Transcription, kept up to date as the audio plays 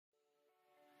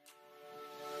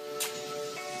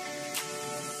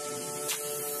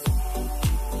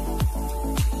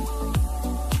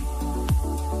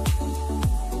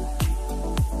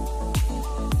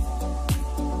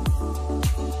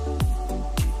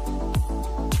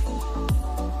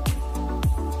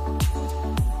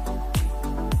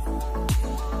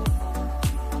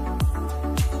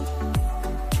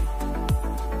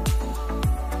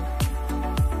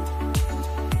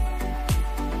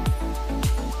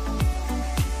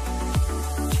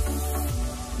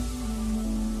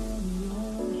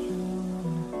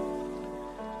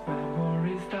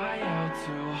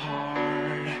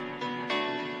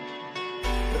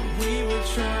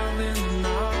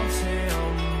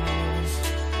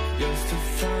just to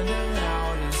find the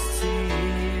loudest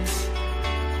tease.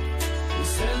 We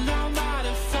said down by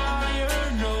the fire,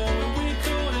 knowing we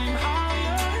could aim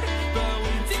higher, but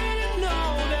we didn't know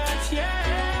that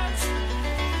yet.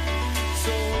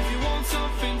 So if you want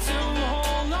something to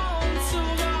hold on to,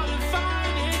 gotta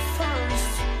find it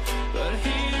first. But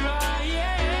here I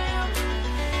am,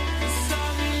 'cause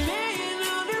I've been laying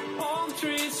under palm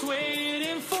trees,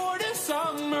 waiting for the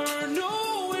summer,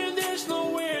 knowing there's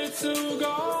nowhere to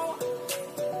go.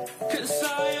 'Cause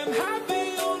I am happy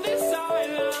on this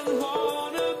island,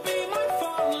 wanna be my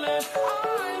farmland.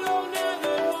 I don't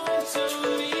ever want to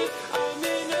leave, I'm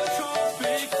in a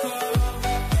tropic club.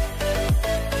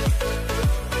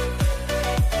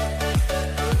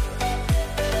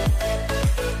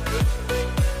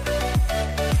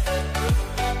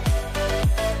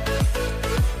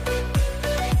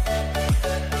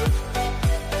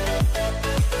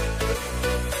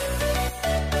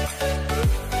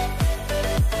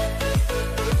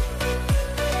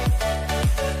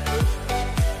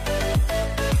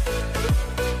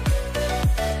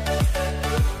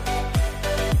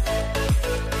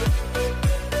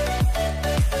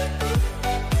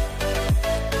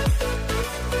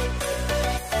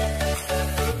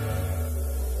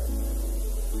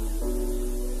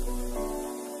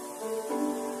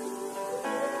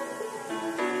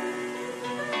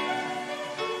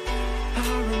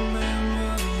 I remember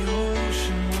the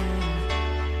ocean,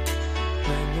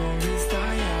 memories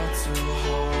die out too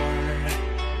hard.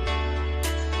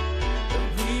 But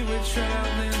we were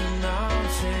traveling the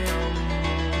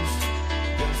mountains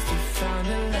just to find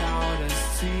the loudest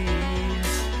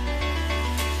tease.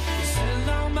 We sat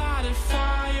down by the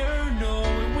fire,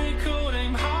 knowing we could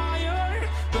aim higher,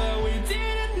 but we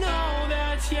didn't know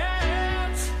that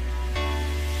yet.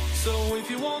 So if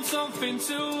you want something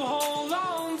to hold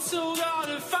on to,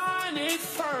 gotta find it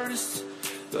first.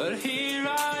 But here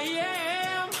I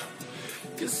am,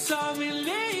 'cause I've been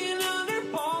laying under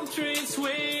palm trees,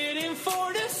 waiting for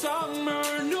the summer,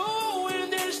 knowing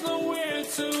there's nowhere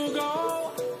to